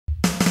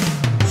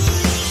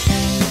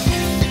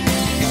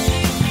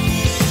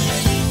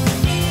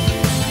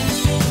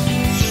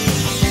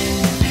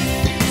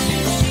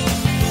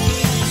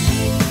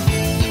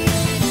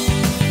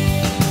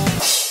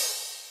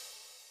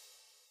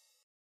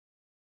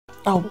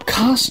Oh,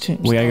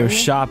 costumes. We gotta go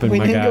shopping, my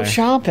guy. We need to go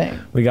shopping.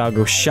 We gotta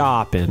go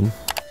shopping.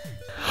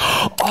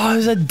 Oh,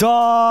 it's a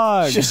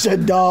dog. It's just a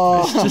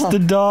dog. It's just a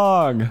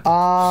dog.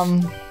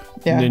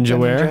 Yeah. Ninja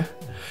wear.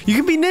 You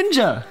can be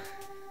Ninja.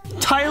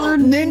 Tyler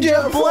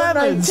Ninja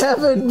Blevans.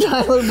 Tyler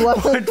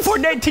Blevans.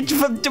 Fortnite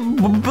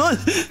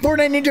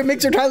Ninja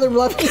Mixer Tyler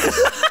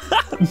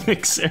Blevans.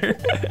 Mixer.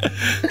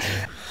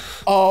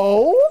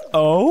 Oh.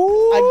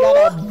 I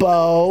got a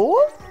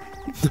bow.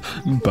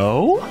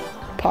 Bow?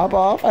 Pop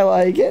off. I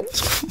like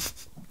it.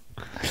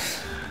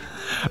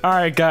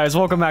 Alright guys,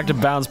 welcome back to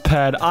Bounce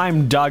Pad.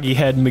 I'm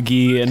Doggyhead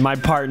McGee, and my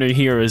partner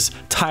here is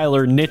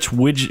Tyler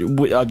Witch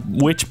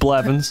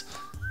Blevans.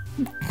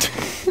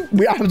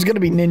 I was gonna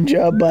be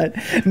Ninja, but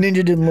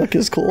Ninja didn't look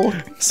as cool.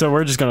 So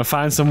we're just gonna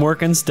find some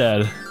work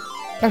instead.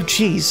 Oh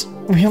jeez,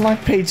 we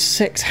unlocked page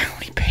 6. How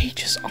many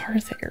pages are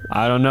there?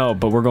 I don't know,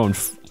 but we're going...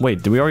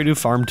 Wait, did we already do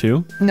Farm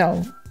 2?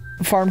 No,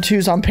 Farm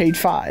 2's on page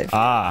 5.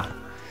 Ah.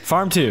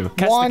 Farm 2.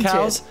 Catch Wanted. the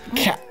cows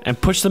and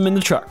push them in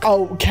the truck.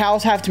 Oh,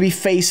 cows have to be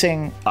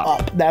facing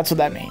up. That's what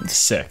that means.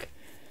 Sick.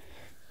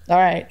 All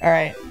right, all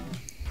right.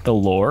 The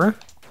lore?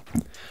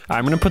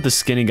 I'm gonna put the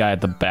skinny guy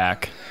at the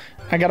back.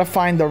 I gotta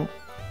find the...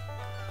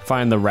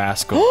 Find the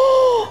rascal.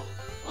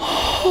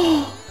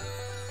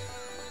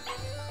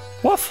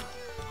 Woof.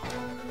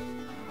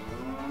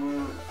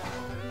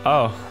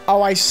 Oh.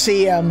 Oh, I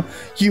see him.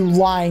 You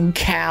lying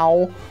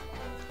cow.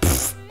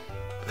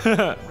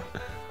 I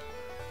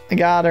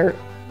got her.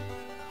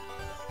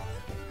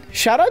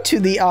 Shout out to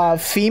the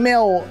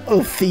female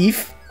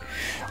thief.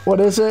 What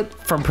is it?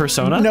 From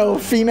Persona? No,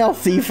 female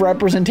thief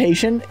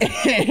representation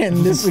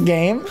in this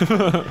game.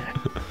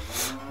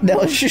 That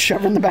was just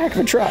shoved in the back of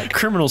a truck.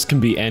 Criminals can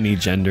be any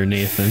gender,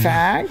 Nathan.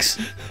 Facts.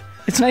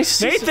 It's nice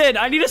to Nathan,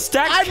 I need to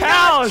stack I'm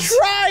cows! not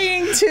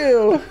trying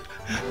to!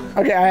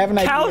 Okay, I have an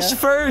idea. Cows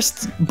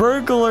first,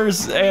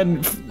 burglars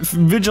and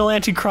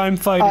vigilante crime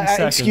fighting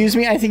second. Excuse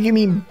me, I think you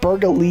mean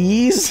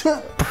burglees.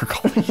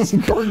 Burglees.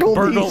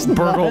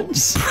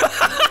 Burglees.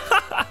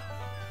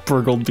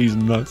 Burgle these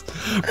nuts.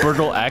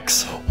 Burgle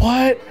X.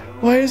 What?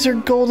 Why is there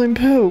golden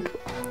poop?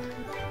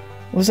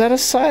 Was that a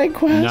side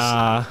quest?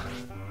 Nah.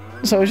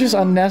 So it's just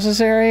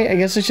unnecessary? I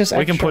guess it's just extra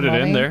We can put money.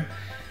 it in there.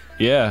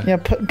 Yeah. Yeah,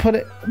 put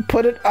it.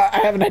 I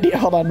have an idea.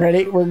 Hold on,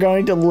 ready? We're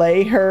going to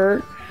lay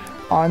her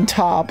on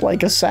top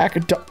like a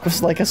sacrifice.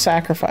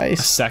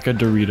 A sack of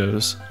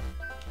Doritos.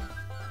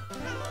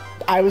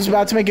 I was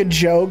about to make a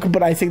joke,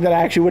 but I think that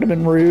actually would have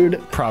been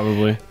rude.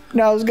 Probably.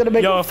 No, I was gonna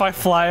make. Yo, if I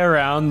fly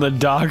around, the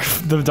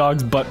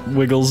dog's butt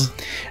wiggles.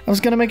 I was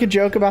gonna make a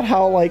joke about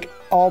how like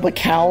all the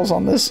cows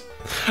on this.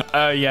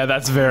 Yeah,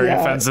 that's very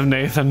offensive,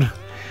 Nathan.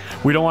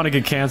 We don't want to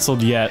get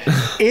canceled yet.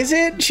 Is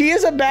it? She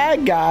is a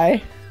bad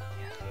guy.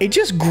 It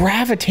just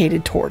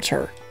gravitated towards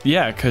her.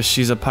 Yeah, because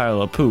she's a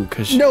pile of poo.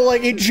 No,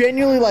 like it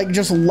genuinely like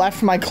just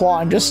left my claw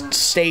and just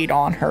stayed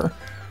on her.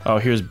 Oh,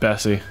 here's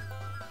Bessie.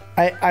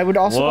 I would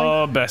also.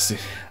 Whoa, like, Bessie.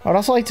 I would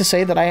also like to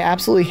say that I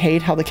absolutely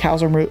hate how the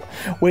cows are moving.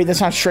 Wait, that's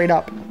not straight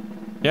up.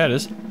 Yeah, it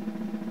is.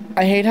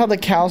 I hate how the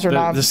cows are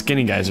not. The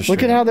skinny guys are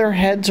straight Look at how their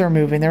heads are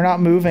moving. They're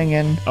not moving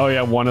and. Oh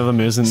yeah, one of them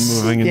isn't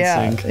moving in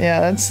sync. Yeah,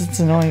 that's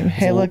annoying.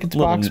 Hey, look, it's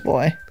Box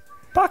Boy.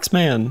 Box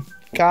Man.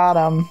 Got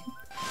him.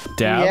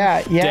 Dab.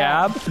 Yeah.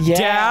 Dab. Yeah.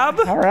 Dab.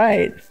 All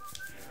right.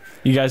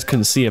 You guys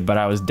couldn't see it, but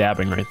I was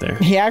dabbing right there.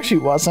 He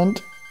actually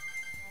wasn't.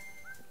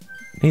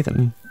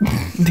 Nathan.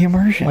 The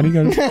immersion. Why do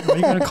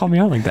you gotta call me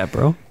out like that,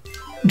 bro?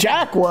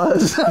 Jack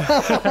was.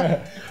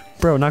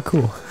 Bro, not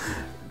cool.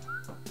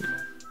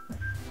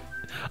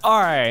 All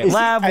right,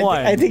 lab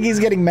one. I think he's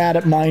getting mad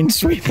at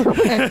Minesweeper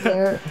right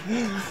there.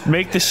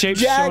 Make the shape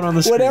Jack, shown on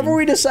the screen. whenever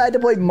we decide to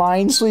play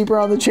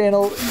Minesweeper on the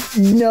channel,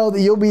 you know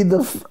that you'll be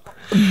the...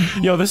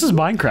 Yo, this is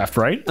Minecraft,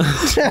 right?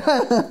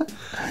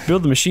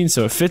 Build the machine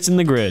so it fits in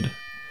the grid.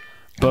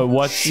 But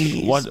what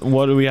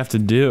do we have to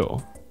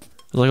do?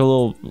 Like a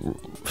little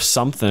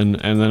something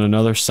and then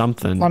another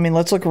something. I mean,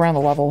 let's look around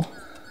the level.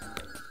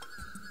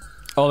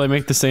 Oh, they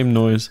make the same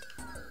noise.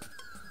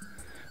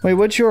 Wait,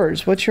 what's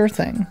yours? What's your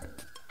thing?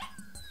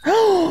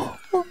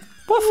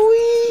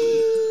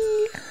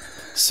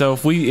 So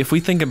if we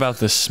think about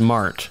this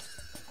smart,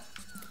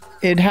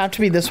 it'd have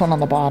to be this one on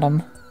the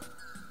bottom.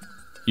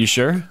 You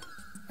sure?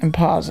 I'm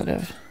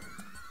positive.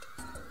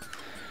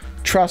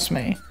 Trust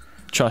me.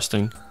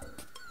 Trusting.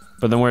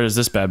 But then where does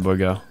this bad boy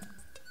go?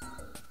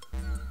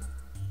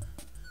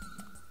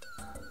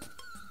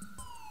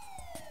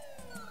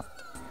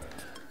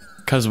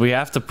 Because we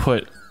have to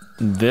put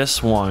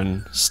this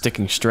one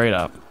sticking straight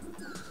up.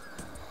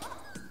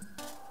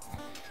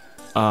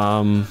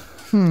 I'm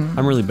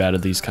really bad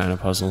at these kind of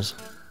puzzles.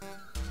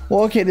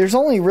 Well, okay, there's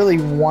only really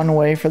one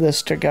way for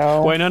this to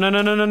go. Wait, no,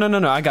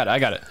 I got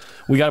it.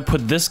 We got to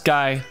put this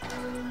guy...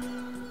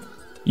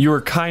 You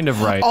were kind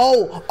of right.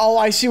 Oh,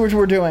 I see what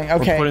we're doing.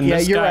 Okay, we're putting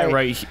this guy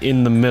right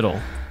in the middle.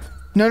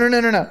 No.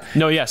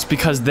 No, yes,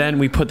 because then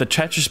we put the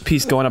Tetris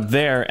piece going up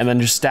there and then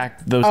just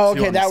stack those two on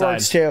the side. Okay, that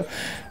works too.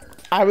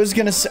 I was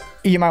gonna say,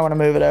 you might want to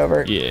move it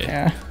over.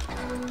 Yeah.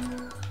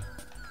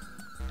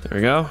 There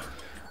we go.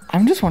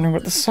 I'm just wondering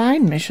what the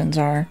side missions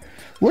are.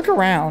 Look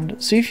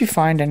around. See if you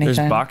find anything.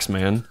 There's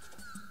Boxman.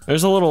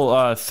 There's a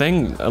little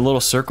thing, a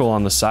little circle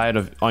on the side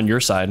on your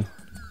side,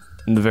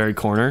 in the very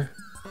corner.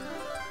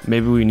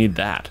 Maybe we need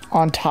that.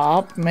 On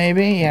top,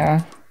 maybe,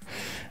 yeah.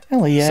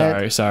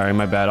 Elliot. Sorry,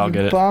 my bad. I'll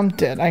get it.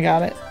 Bumped it. I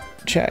got it.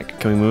 Check.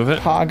 Can we move it?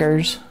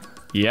 Poggers.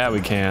 Yeah,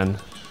 we can.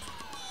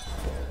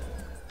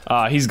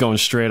 He's going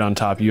straight on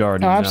top. You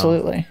already know.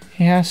 Absolutely.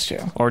 He has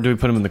to. Or do we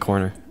put him in the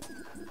corner?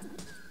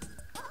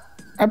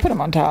 I put him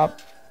on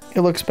top.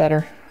 It looks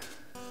better.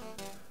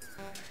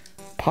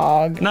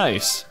 Pog.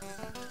 Nice.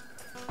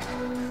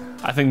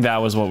 I think that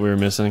was what we were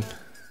missing.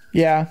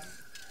 Yeah.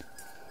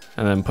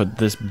 And then put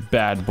this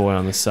bad boy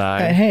on the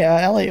side. Hey,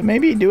 Elliot,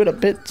 maybe do it a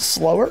bit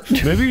slower.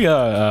 Maybe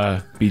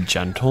be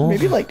gentle.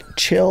 Maybe like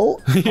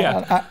chill.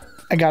 Yeah.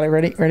 I got it.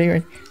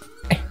 Ready.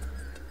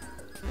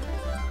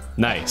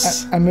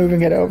 Nice. I'm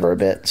moving it over a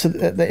bit so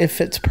that it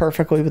fits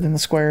perfectly within the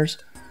squares.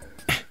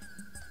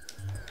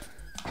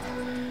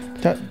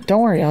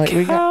 Don't worry,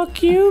 Elliot.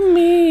 Calc you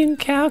mean,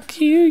 calc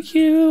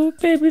you,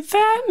 baby,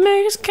 that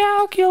makes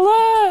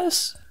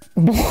calculus.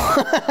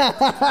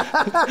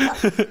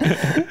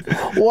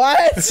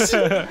 What?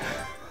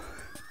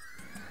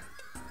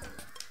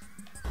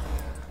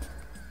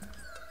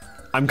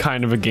 I'm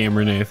kind of a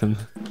gamer, Nathan.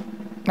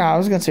 No, I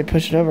was gonna say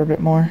push it over a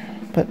bit more,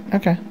 but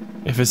okay.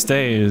 If it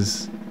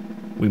stays,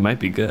 we might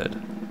be good.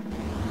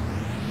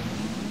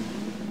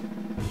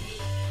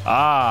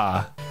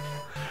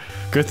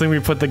 Good thing we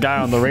put the guy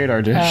on the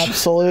radar dish.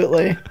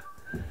 Absolutely.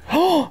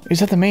 Oh,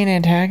 is that the main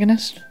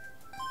antagonist?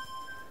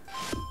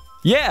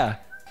 Yeah.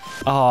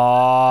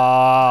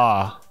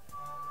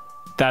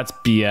 That's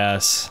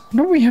BS.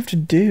 What do we have to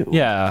do?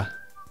 Yeah.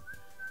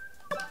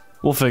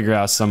 We'll figure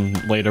out some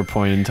later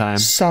point in time.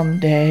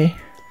 Someday.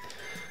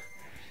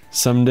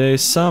 Someday,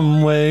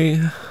 some way.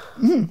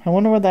 I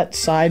wonder what that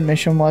side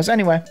mission was.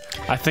 Anyway.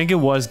 I think it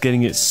was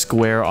getting it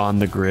square on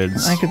the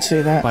grids. I could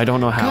see that. I don't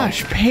know how.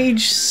 Gosh,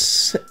 page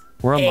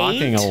We're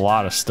unlocking a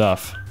lot of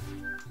stuff.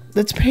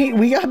 That's page.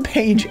 We got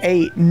page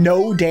 8.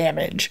 No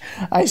damage.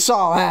 I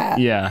saw that.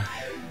 Yeah.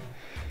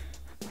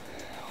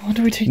 What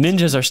do we take?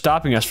 Ninjas are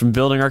stopping us from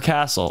building our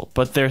castle,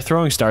 but their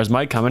throwing stars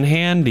might come in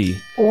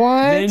handy. What?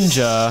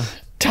 Ninja.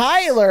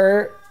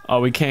 Tyler. Oh,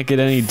 we can't get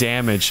any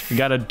damage. We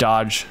gotta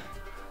dodge.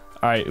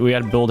 All right, we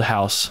gotta build a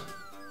house.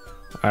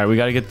 All right, we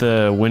gotta get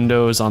the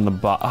windows on the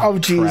bottom. Oh,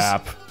 jeez.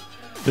 Crap.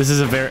 This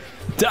is a very...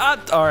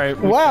 all right.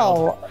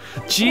 Well.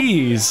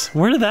 Jeez.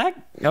 Where did that...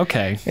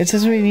 Okay. It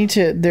says we need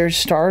to... Their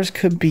stars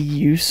could be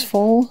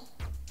useful.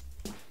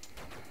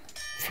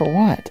 For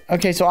what?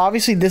 Okay, so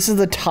obviously this is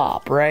the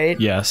top,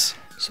 right? Yes.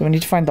 So we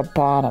need to find the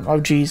bottom. Oh,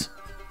 jeez.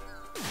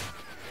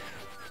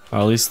 Or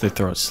at least they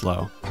throw it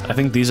slow. I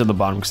think these are the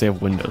bottom because they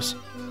have windows.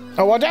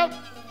 Oh, watch out!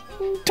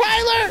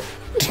 Tyler!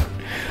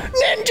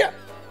 Ninja!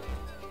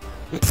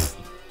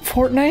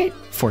 Fortnite?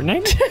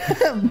 Fortnite?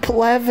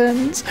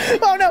 Blevans.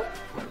 Oh, no!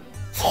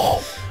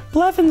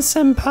 Blevans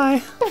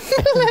senpai.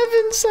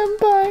 Blevans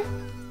senpai.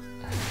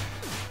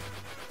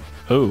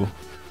 Oh.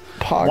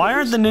 Poggers. Why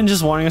aren't the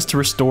ninjas wanting us to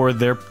restore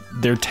their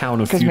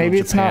town of feudal Japan? Because maybe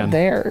it's not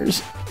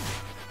theirs.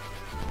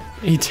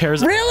 He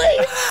tears.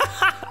 Really?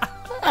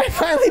 I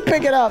finally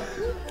pick it up.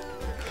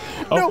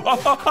 Oh,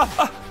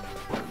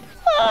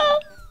 No.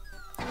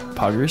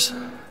 Poggers.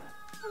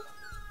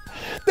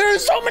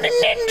 There's so many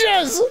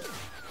ninjas.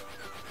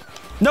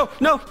 No.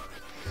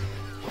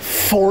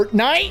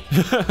 Fortnite?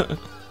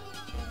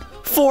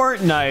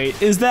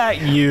 Fortnite, is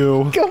that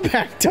you? Go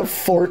back to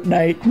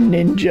Fortnite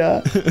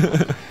Ninja.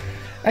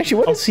 Actually,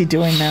 what is he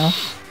doing now?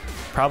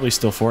 Probably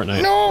still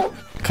Fortnite. No.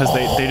 Because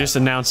they just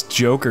announced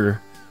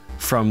Joker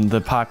from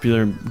the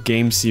popular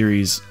game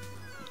series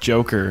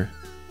Joker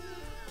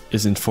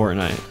is in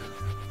Fortnite.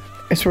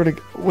 I swear to...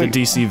 Wait.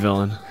 The DC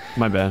villain.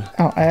 My bad.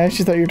 Oh, I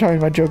actually thought you were talking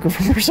about Joker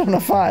from Persona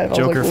 5.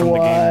 Joker I was like, from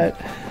what?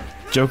 the game.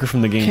 Joker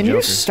from the game Can Joker.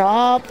 you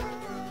stop?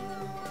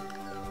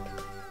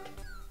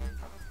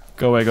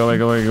 Go away.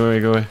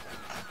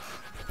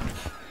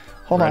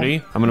 Hold Ready?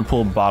 on. I'm gonna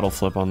pull a bottle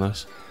flip on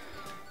this.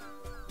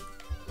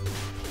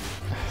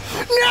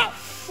 No!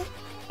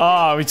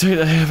 Oh, we took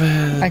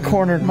I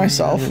cornered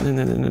myself.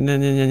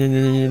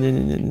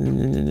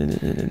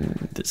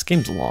 This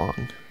game's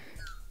long.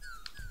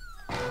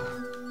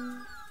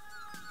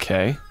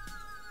 Okay.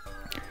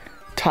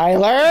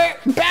 Tyler,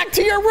 back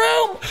to your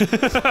room!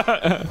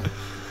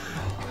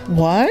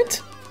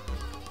 What?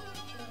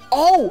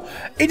 Oh,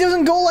 it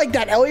doesn't go like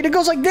that, Elliot. It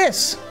goes like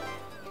this.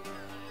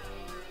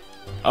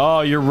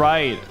 Oh, you're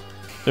right.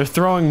 They're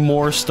throwing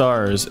more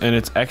stars, and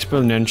it's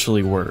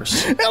exponentially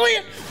worse.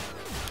 Elliot!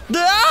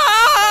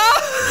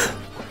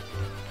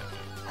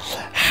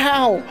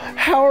 How?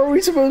 How are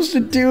we supposed to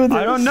do this?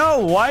 I don't know.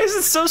 Why is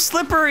it so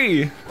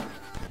slippery?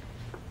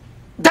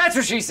 That's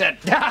what she said.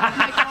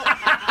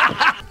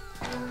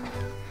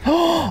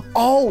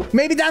 Oh,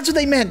 maybe that's what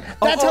they meant.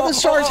 That's how the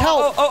stars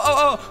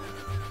help.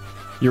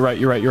 You're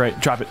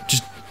right. Drop it.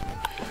 Just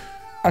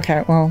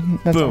Okay, well,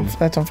 that's Boom.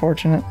 That's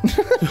unfortunate.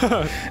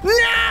 No,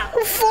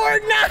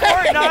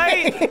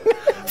 Fortnite!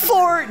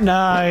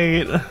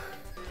 Fortnite.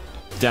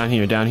 Down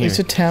here. It's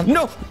a temp.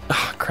 No.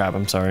 Ah, crap.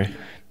 I'm sorry.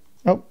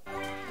 Oh,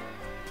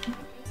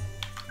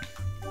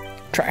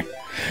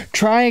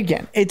 Try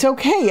again. It's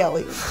okay,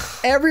 Ellie.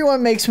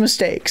 Everyone makes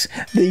mistakes.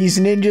 These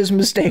ninjas'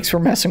 mistakes were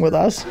messing with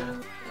us.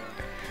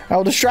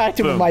 I'll distract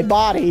him with my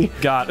body.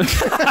 Got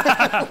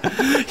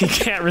it. He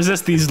can't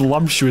resist these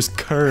lumptuous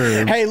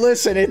curves. Hey,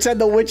 listen, it said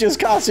the witch's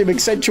costume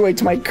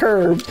accentuates my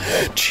curves.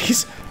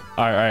 Jeez.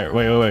 All right.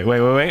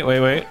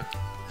 Wait.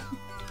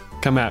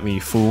 Come at me,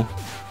 you fool.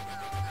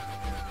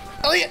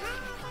 Elliot.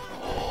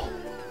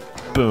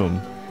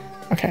 Boom.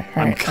 Okay,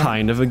 all I'm right.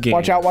 kind of a game.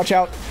 Watch out, watch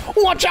out.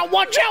 Watch out,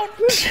 watch out!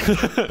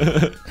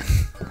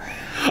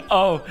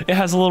 Oh, it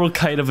has a little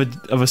kite of a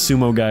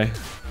sumo guy.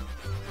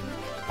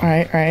 All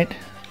right.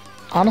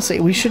 Honestly,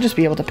 we should just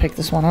be able to pick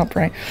this one up,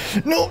 right?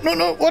 No,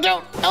 watch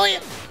out,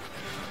 Elliot!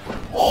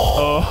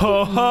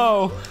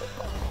 Oh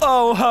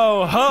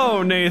ho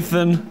ho,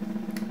 Nathan.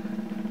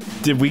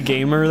 Did we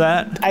gamer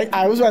that?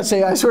 I was about to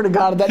say, I swear to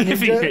God, that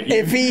ninja,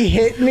 if he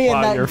hit me and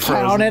While you're that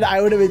counted,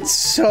 I would have been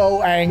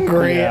so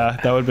angry. Yeah,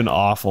 that would have been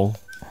awful.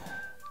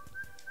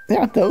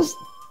 Yeah, those.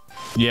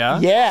 Yeah?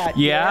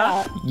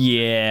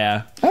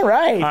 Yeah. All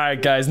right. All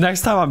right, guys.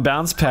 Next time on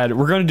Bounce Pad,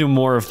 we're going to do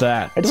more of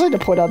that. I just like to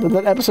point out that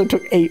that episode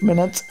took 8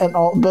 minutes, and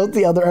both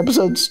the other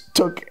episodes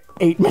took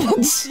 8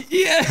 minutes.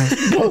 Yeah.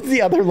 Both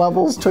the other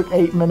levels took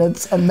 8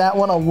 minutes, and that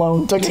one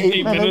alone took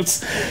 8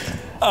 minutes.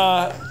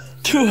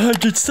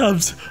 200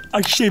 subs.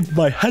 I shaved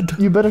my head.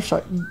 You better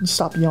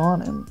stop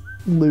yawning,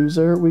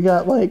 loser. We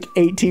got like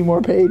 18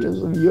 more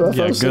pages of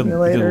UFO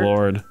Simulator. Good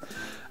lord.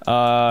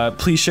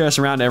 Please share us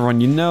around to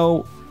everyone you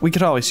know. We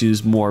could always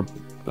use more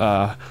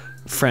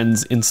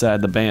friends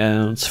inside the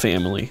Bounce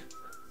family.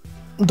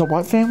 The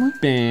what family?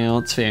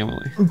 Bounce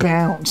family.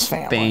 Bounce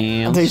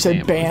family. I thought you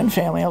said band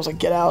family. I was like,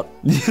 get out.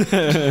 All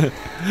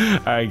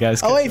right,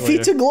 guys. Oh wait,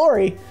 Feats of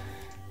Glory.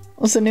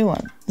 What's the new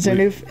one? Is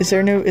there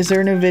a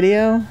new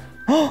video?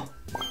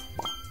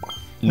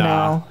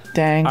 Nah. No.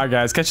 Dang. All right,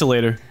 guys. Catch you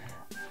later.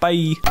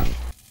 Bye.